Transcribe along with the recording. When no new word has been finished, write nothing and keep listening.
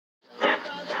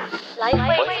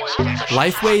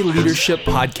Lifeway Leadership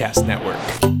Podcast Network.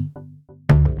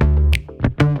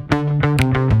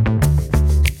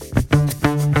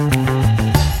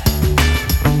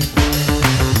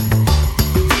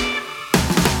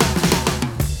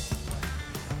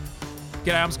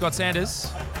 G'day, I'm Scott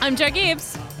Sanders. I'm Jo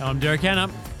Gibbs. I'm Derek Hanna.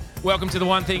 Welcome to The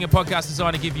One Thing, a podcast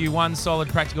designed to give you one solid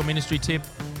practical ministry tip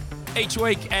each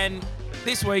week. And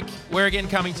this week, we're again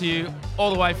coming to you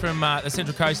all the way from the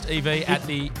Central Coast EV at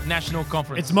the National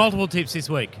Conference. It's multiple tips this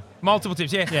week. Multiple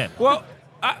tips, yeah. Yeah. Well,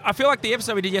 I feel like the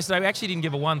episode we did yesterday, we actually didn't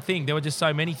give a one thing. There were just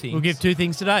so many things. We'll give two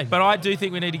things today. But I do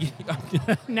think we need to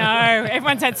give... No,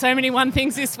 everyone's had so many one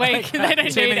things this week. They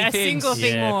don't Too need many a things. single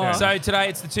thing Yeah, more. fair So today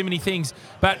it's the too many things.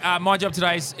 But my job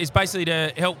today is basically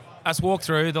to help us walk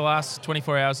through the last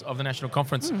 24 hours of the National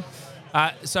Conference.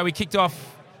 So we kicked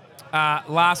off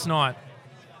last night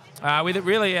with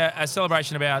really a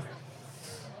celebration about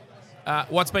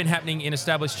what's been happening in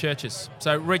established churches.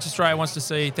 So Reach Australia wants to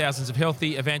see thousands of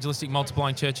healthy, evangelistic,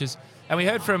 multiplying churches. And we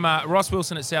heard from Ross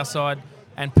Wilson at Southside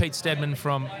and Pete Stedman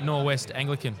from Norwest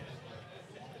Anglican.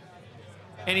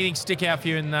 Anything stick out for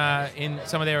you in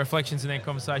some of their reflections and their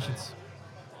conversations?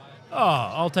 Oh,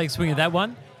 I'll take a swing at that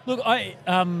one. Look,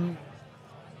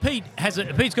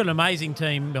 Pete's got an amazing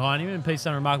team behind him, and Pete's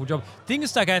done a remarkable job. The thing that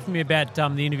stuck out for me about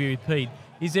the interview with Pete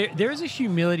is there is a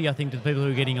humility, I think, to the people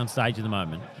who are getting on stage at the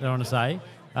moment, that I want to say.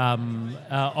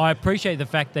 I appreciate the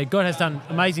fact that God has done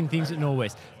amazing things at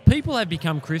Norwest. People have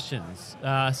become Christians,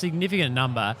 a significant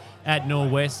number at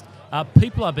Norwest.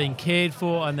 People are being cared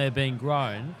for and they're being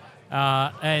grown.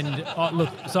 Look,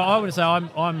 so I would say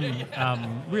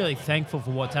I'm really thankful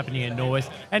for what's happening at Norwest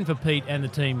and for Pete and the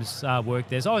team's work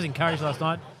there. So I was encouraged last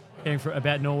night hearing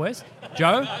about Norwest.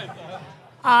 Jo?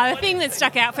 The thing that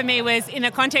stuck out for me was in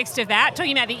the context of that,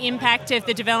 talking about the impact of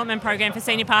the development program for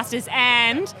senior pastors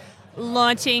and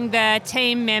launching the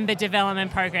team member development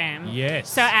program. Yes.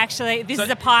 So actually, this is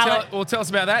a pilot. Tell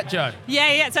us about that, Jo.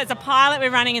 Yeah. So it's a pilot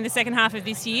we're running in the second half of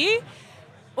this year.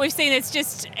 We've seen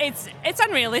it's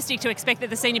unrealistic to expect that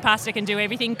the senior pastor can do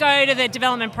everything, go to the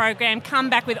development program, come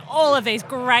back with all of these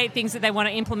great things that they want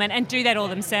to implement and do that all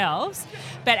themselves,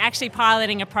 but actually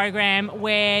piloting a program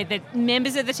where the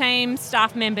members of the team,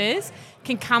 staff members,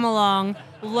 can come along,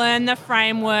 learn the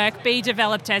framework, be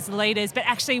developed as leaders, but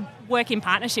actually work in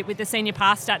partnership with the senior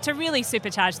pastor to really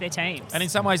supercharge their teams. And in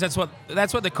some ways, that's what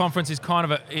the conference is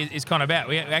kind of about.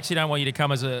 We actually don't want you to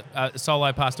come as a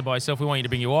solo pastor by yourself. We want you to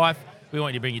bring your wife. We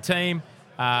want you to bring your team.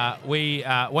 We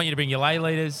want you to bring your lay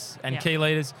leaders and key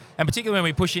leaders. And particularly when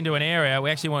we push into an area, we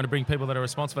actually want to bring people that are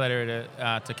responsible for that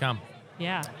area to come.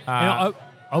 Yeah.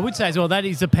 I would say as well, that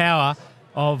is the power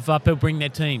of people bringing their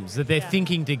teams, that they're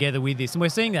thinking together with this. And we're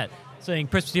seeing that. Seeing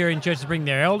Presbyterian churches bring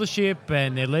their eldership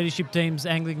and their leadership teams,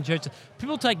 Anglican churches,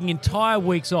 people taking entire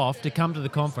weeks off to come to the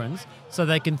conference so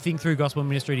they can think through gospel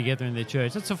ministry together in their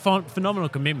church. That's a phenomenal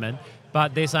commitment,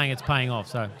 but they're saying it's paying off.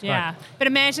 So it's great. But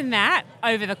imagine that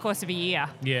over the course of a year.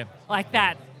 Yeah. Like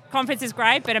that. Conference is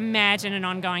great, but imagine an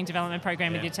ongoing development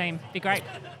program with your team. Be great.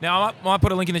 Now, I might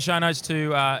put a link in the show notes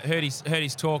to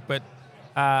Hurdy's talk, but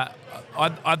I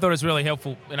thought it was really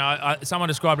helpful. You know, someone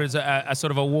described it as a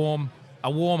sort of a warm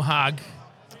hug.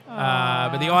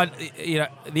 But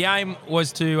the aim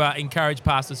was to encourage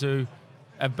pastors who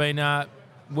have been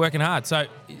working hard. So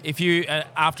if you,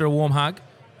 after a warm hug,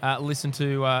 listen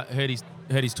to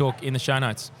Hurdy's talk in the show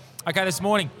notes. Okay, this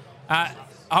morning, a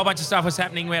whole bunch of stuff was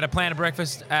happening. We had a plan of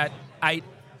breakfast at 8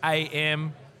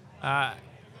 a.m.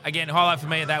 Again, highlight for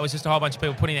me of that was just a whole bunch of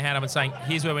people putting their hand up and saying,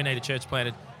 here's where we need a church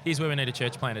planted. Here's where we need a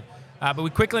church planted. But we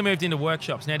quickly moved into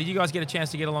workshops. Now, did you guys get a chance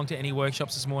to get along to any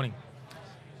workshops this morning?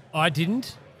 I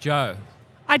didn't. Jo?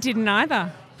 I didn't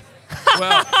either.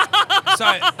 Well,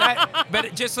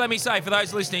 but just let me say, for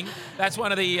those listening, that's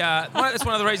one of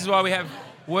the reasons why we have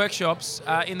workshops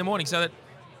in the morning, so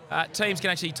that teams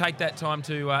can actually take that time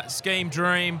to scheme,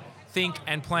 dream, think,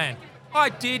 and plan. I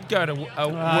did go to a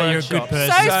workshop. You're a good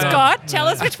person. So, Scott, tell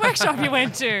us which workshop you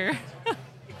went to.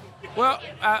 Well,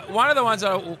 one of the ones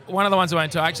I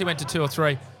went to, I actually went to 2 or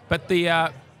 3, but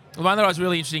the one that I was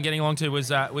really interested in getting along to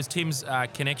was Tim's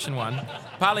Connection one,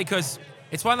 partly because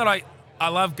it's one that I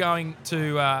love going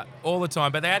to all the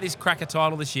time, but they had this cracker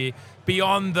title this year,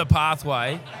 Beyond the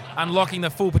Pathway, Unlocking the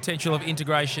Full Potential of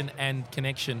Integration and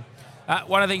Connection.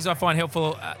 One of the things I find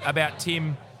helpful about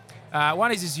Tim,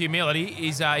 one is his humility.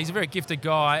 He's a very gifted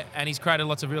guy, and he's created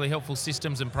lots of really helpful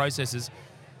systems and processes.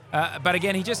 But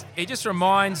again, he just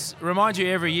reminds you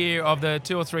every year of the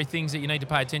 2 or 3 things that you need to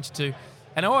pay attention to.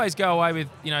 And I always go away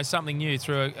with something new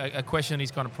through a question that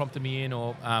he's kind of prompted me in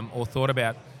or thought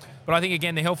about. But I think,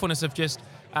 again, the helpfulness of just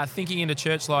thinking into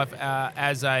church life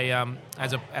as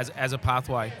a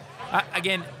pathway.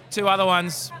 Again, two other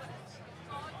ones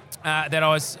that I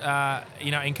was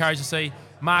encouraged to see.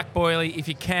 Mark Boyley, if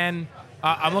you can.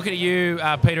 I'm looking at you,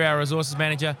 Peter, our resources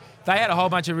manager. They had a whole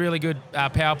bunch of really good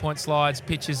PowerPoint slides,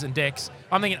 pictures, and decks.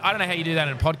 I'm thinking, I don't know how you do that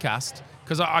in a podcast,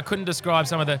 because I couldn't describe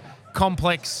some of the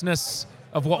complexness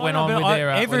of what went on with their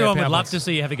everyone with their would love PowerPoints. to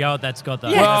see you have a go at that, Scott, though.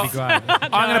 Yes. That'd be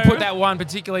great. I'm going to put that one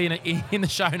particularly in the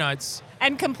show notes.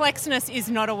 And complexness is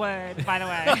not a word, by the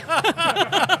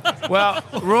way. Well,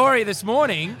 Rory this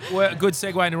morning, good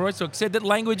segue into Roy's talk, said that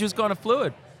language was kind of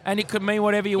fluid, and it could mean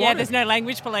whatever you Yeah, wanted. there's no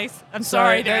language police. I'm So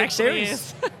sorry, there there actually is.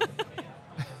 is.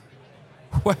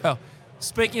 Well,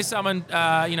 speaking of someone,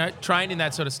 trained in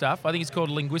that sort of stuff, I think it's called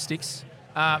linguistics.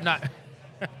 No.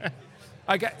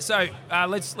 Okay, so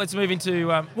let's move into.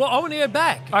 Well, I want to go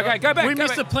back. Okay, go back. We go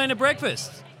missed back. the Planet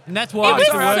Breakfast. And that's why It was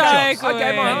it's the so workshops. good. I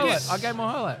gave my Thank highlight. you. I gave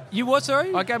my highlight. You what,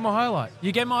 sorry? I gave my highlight.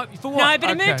 You gave my... For what? No, but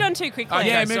it Okay. moved on too quickly. Okay,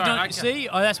 Yeah, it moved sorry, on. okay. See,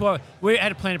 that's why we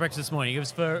had a Planet Breakfast this morning. It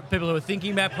was for people who are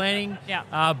thinking about planning,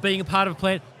 Yeah. being a part of a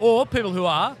plan, or people who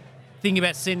are thinking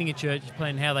about sending a church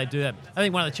plan, how they do that. I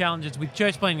think one of the challenges with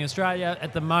church planning in Australia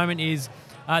at the moment is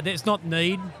that it's not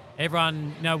need.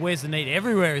 Everyone, where's the need?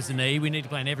 Everywhere is the need. We need to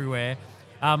plan everywhere.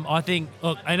 I think,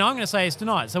 look, and I'm going to say this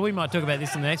tonight, so we might talk about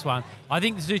this in the next one. I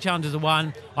think the two challenges are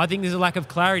one, I think there's a lack of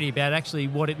clarity about actually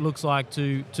what it looks like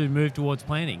to move towards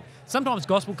planning. Sometimes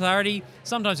gospel clarity,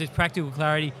 sometimes there's practical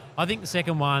clarity. I think the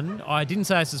second one, I didn't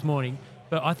say this morning,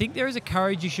 but I think there is a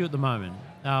courage issue at the moment.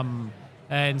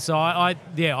 And so I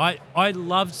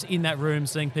loved in that room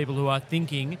seeing people who are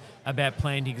thinking about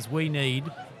planting, because we need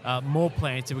more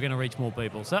plants if we're going to reach more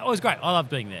people. So that was great. I loved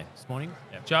being there this morning.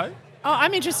 Yeah. Joe? Oh,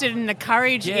 I'm interested in the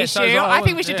courage Yeah, issue. so was I. I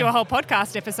think we should Yeah. do a whole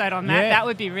podcast episode on that. Yeah. That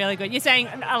would be really good. You're saying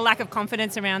a lack of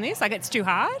confidence around this? Like it's too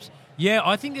hard? Yeah,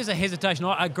 I think there's a hesitation.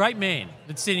 A great man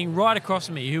that's sitting right across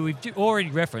from me, who we've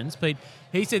already referenced, Pete,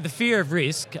 he said the fear of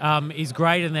risk is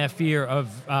greater than our fear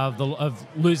of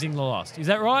losing the lost. Is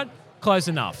that right? Close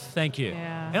enough. Thank you.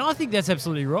 Yeah. And I think that's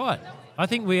absolutely right. I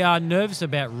think we are nervous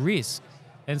about risk,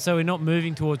 and so we're not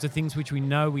moving towards the things which we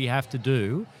know we have to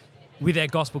do with our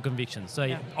gospel convictions. So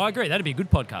I agree. That'd be a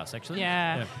good podcast, actually.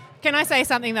 Yeah. Can I say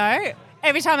something, though?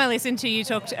 Every time I listen to you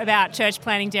talk about church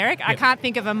planning, Derek, I can't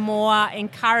think of a more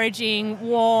encouraging,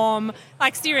 warm,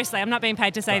 like seriously, I'm not being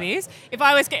paid to say this. If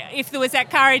there was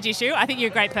that courage issue, I think you're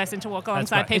a great person to walk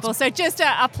alongside great. people. So just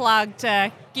a plug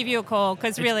to give you a call,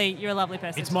 because really you're a lovely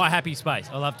person. It's my happy space.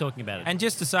 I love talking about it. And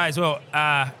just to say as well,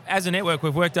 as a network,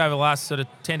 we've worked over the last sort of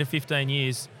 10 to 15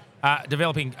 years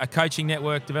developing a coaching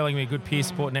network, developing a good peer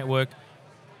support network.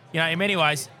 In many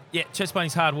ways, church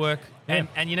planning's hard work,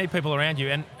 and you need people around you.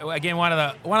 And again, one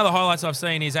of the highlights I've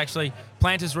seen is actually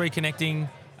planters reconnecting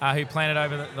who planted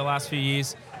over the last few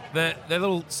years. The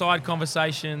little side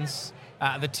conversations,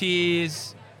 the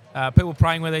tears, people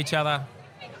praying with each other.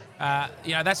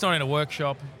 That's not in a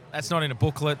workshop. That's not in a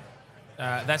booklet.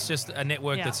 That's just a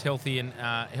network that's healthy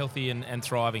and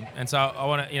thriving. And so I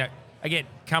want to, again,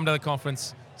 come to the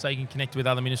conference so you can connect with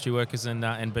other ministry workers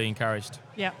and be encouraged.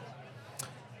 Yeah.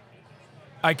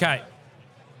 Okay,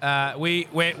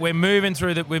 we're moving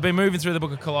through we've been moving through the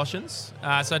book of Colossians.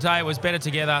 So today it was better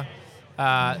together,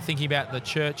 thinking about the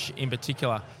church in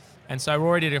particular. And so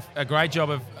Rory did a great job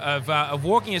of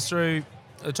walking us through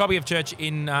the topic of church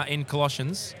in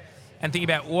Colossians, and thinking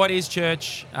about what is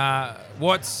church,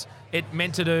 what's it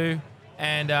meant to do,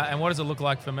 and what does it look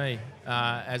like for me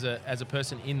as a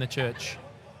person in the church.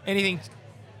 Anything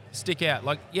stick out?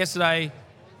 Like yesterday,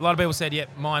 a lot of people said,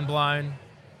 mind blown.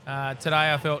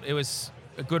 Today I felt it was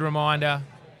a good reminder,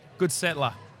 good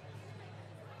settler.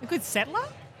 A good settler?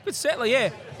 Good settler,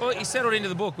 yeah. Well, he settled into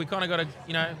the book. We kind of got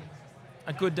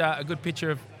a good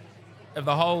picture of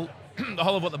the whole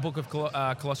of what the book of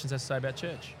Colossians has to say about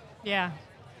church. Yeah.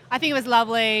 I think it was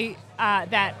lovely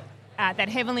that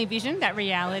heavenly vision, that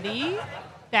reality,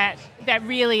 that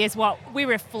really is what we're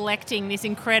reflecting, this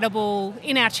incredible,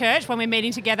 in our church when we're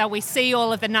meeting together, we see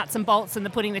all of the nuts and bolts and the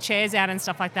putting the chairs out and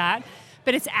stuff like that.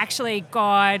 But it's actually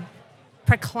God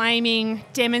proclaiming,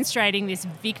 demonstrating this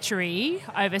victory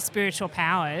over spiritual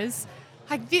powers.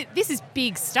 Like this is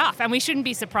big stuff, and we shouldn't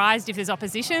be surprised if there's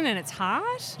opposition and it's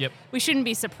hard. Yep. We shouldn't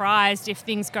be surprised if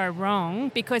things go wrong,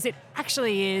 because it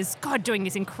actually is God doing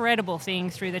this incredible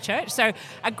thing through the church. So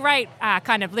a great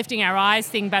kind of lifting our eyes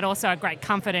thing, but also a great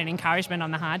comfort and encouragement on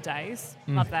the hard days.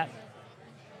 Love that.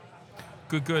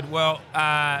 Good. Well,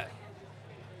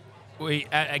 we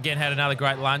again had another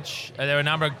great lunch. There were a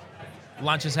number of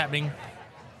lunches happening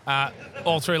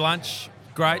all through lunch.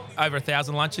 Great, over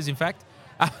 1,000 lunches, in fact.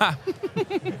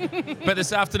 But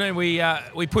this afternoon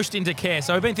we pushed into care.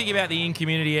 So we've been thinking about the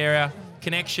in-community area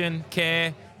connection,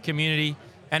 care, community.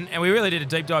 And we really did a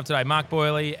deep dive today. Mark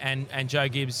Boyley and Joe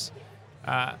Gibbs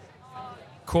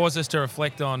caused us to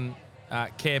reflect on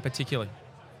care particularly.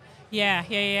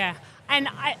 Yeah. And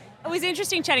it was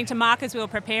interesting chatting to Mark as we were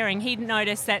preparing. He'd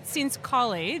noticed that since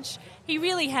college, he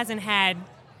really hasn't had,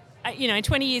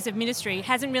 20 years of ministry,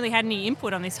 hasn't really had any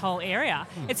input on this whole area.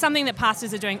 It's something that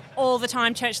pastors are doing all the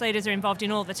time, church leaders are involved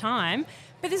in all the time,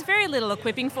 but there's very little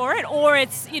equipping for it. Or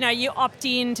it's, you opt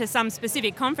in to some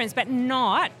specific conference, but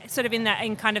not sort of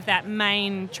in kind of that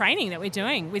main training that we're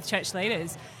doing with church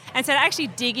leaders. And so to actually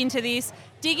dig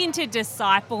into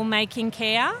disciple-making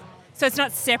care. So it's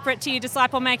not separate to your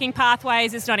disciple-making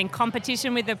pathways. It's not in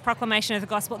competition with the proclamation of the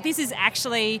gospel. This is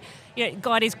actually,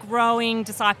 God is growing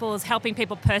disciples, helping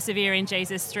people persevere in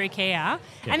Jesus through care.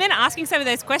 Yeah. And then asking some of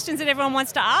those questions that everyone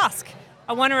wants to ask.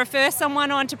 I want to refer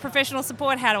someone on to professional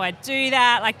support. How do I do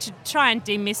that? Like to try and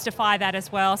demystify that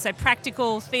as well. So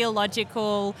practical,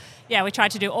 theological. Yeah, we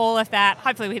tried to do all of that.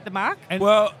 Hopefully we hit the mark.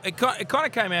 Well, it kind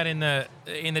of came out in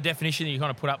the definition that you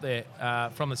kind of put up there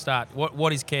from the start.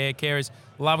 What is care? Care is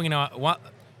loving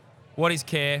what is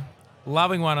care?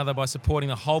 Loving one another by supporting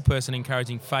the whole person,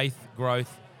 encouraging faith,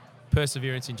 growth,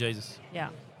 perseverance in Jesus. Yeah.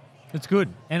 It's good.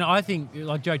 And I think,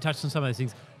 like Joe touched on some of those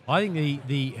things, I think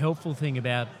the helpful thing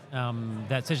about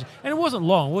that session, and it wasn't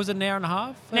long, was it an hour and a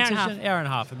half? Hour and a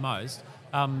half at most.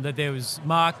 That there was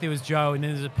Mark, there was Joe, and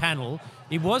then there's a panel.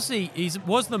 It was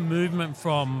the movement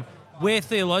from where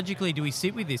theologically do we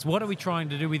sit with this? What are we trying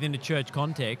to do within a church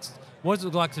context? What does it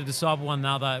look like to disciple one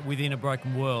another within a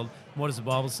broken world? What does the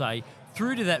Bible say?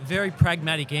 Through to that very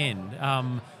pragmatic end.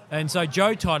 And so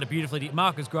Joe tied it beautifully.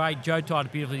 Mark was great. Joe tied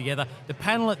it beautifully together. The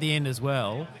panel at the end as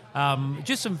well.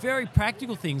 Just some very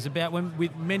practical things about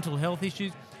with mental health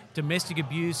issues, domestic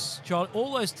abuse,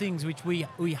 all those things which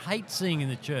we hate seeing in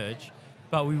the church,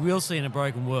 but we will see in a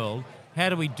broken world. How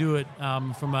do we do it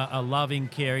from a loving,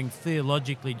 caring,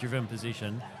 theologically driven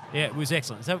position? Yeah, it was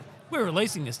excellent. So we're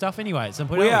releasing this stuff anyway at some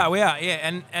point. We are,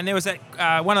 yeah. And there was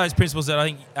that one of those principles that I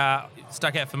think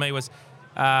stuck out for me was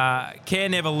care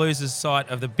never loses sight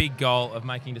of the big goal of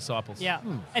making disciples. Yeah.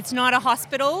 It's not a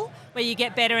hospital where you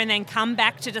get better and then come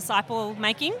back to disciple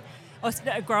making or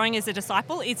growing as a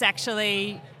disciple. It's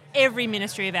actually every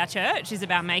ministry of our church is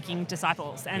about making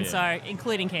disciples, and so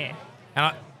including care.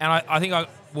 And I think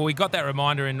we got that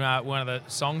reminder in one of the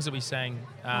songs that we sang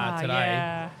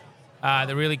today.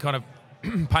 That really kind of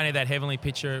painted that heavenly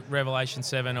picture, Revelation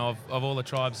 7, of all the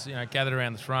tribes gathered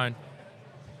around the throne.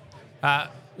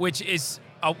 Which is,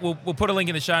 we'll put a link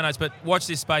in the show notes, but watch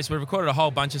this space. We've recorded a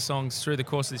whole bunch of songs through the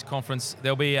course of this conference.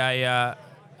 There'll be a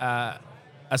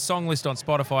song list on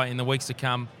Spotify in the weeks to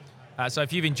come. So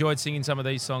if you've enjoyed singing some of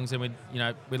these songs, then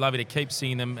we'd love you to keep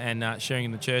singing them and sharing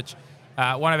in the church.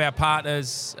 One of our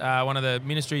partners, one of the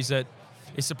ministries that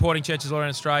is supporting churches all around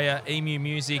Australia, Emu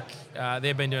Music,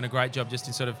 they've been doing a great job just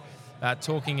in sort of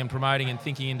talking and promoting and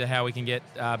thinking into how we can get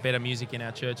better music in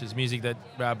our churches, music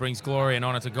that brings glory and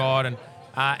honour to God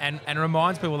and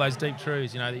reminds people those deep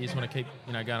truths, that you just want to keep,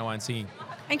 going away and singing.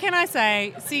 And can I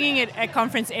say, singing at a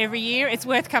conference every year, it's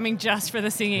worth coming just for the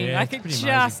singing. Yeah, it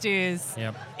just is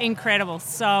incredible,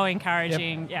 so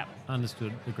encouraging. Yep.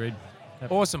 Understood. Agreed.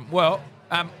 Yep. Awesome. Well,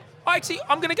 I'm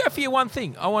going to go for you one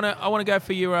thing. I want to go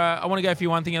for you. I want to go for you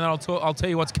one thing, and then I'll tell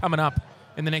you what's coming up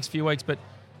in the next few weeks. But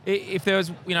if there was,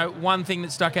 one thing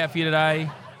that stuck out for you today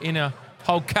in a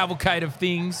whole cavalcade of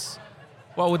things,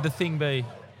 what would the thing be?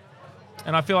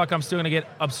 And I feel like I'm still going to get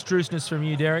abstruseness from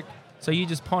you, Derek. So you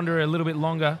just ponder a little bit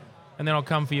longer, and then I'll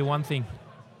come for you one thing.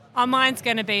 Oh, mine's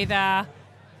going to be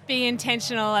be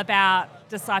intentional about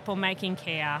disciple-making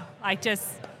care. Like, just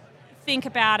think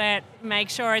about it. Make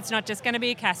sure it's not just going to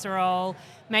be a casserole.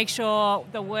 Make sure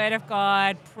the Word of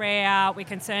God, prayer, we're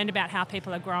concerned about how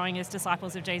people are growing as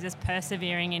disciples of Jesus,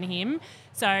 persevering in Him.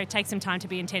 So take some time to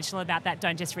be intentional about that.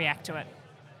 Don't just react to it.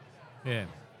 Yeah.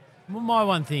 Well, my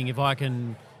one thing, if I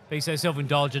can be so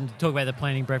self-indulgent to talk about the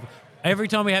planning breakfast. Every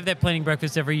time we have that planning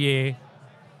breakfast every year,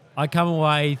 I come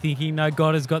away thinking, no,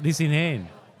 God has got this in hand.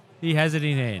 He has it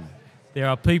in hand. There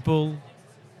are people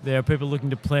looking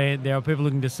to plan, there are people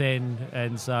looking to send,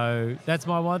 and so that's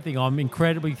my one thing. I'm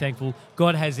incredibly thankful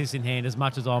God has this in hand as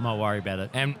much as I might worry about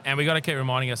it. And we got to keep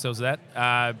reminding ourselves of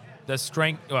that. The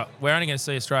strength, we're only going to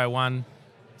see Australia won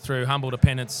through humble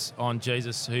dependence on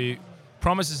Jesus, who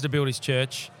promises to build His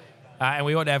church. And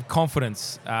we ought to have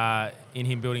confidence in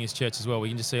Him building His church as well. We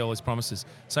can just see all His promises.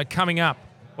 So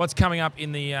what's coming up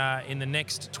in the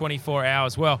next 24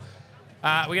 hours? Well,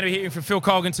 we're going to be hearing from Phil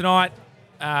Colgan tonight,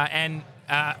 and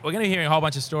we're going to be hearing a whole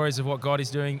bunch of stories of what God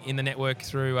is doing in the network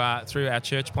through our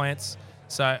church plants.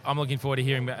 So I'm looking forward to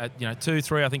hearing, 2,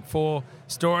 3, I think 4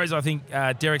 stories. I think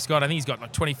Derek's got, he's got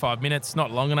like 25 minutes,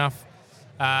 not long enough.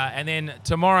 And then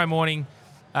tomorrow morning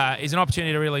is an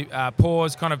opportunity to really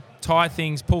pause, kind of tie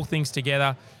things, pull things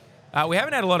together. We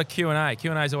haven't had a lot of Q&A.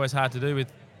 Q&A is always hard to do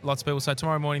with lots of people. So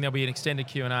tomorrow morning there'll be an extended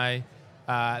Q&A.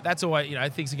 That's always,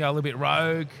 things can go a little bit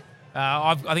rogue.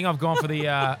 I think I've gone for the,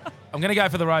 I'm going to go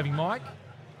for the roving mic.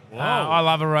 I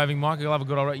love a roving mic. I love a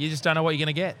good old, you just don't know what you're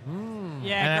going to get.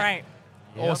 Yeah, great.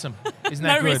 Awesome. Isn't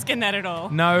that No good? risk in that at all.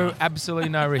 No, absolutely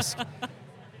no risk.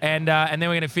 And then we're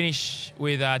going to finish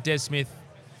with Des Smith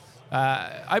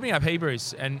opening up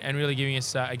Hebrews and really giving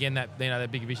us again that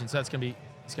big vision. So it's going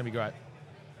to be great.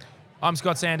 I'm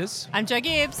Scott Sanders. I'm Jo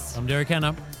Gibbs. I'm Derek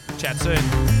Hanna. Chat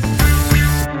soon.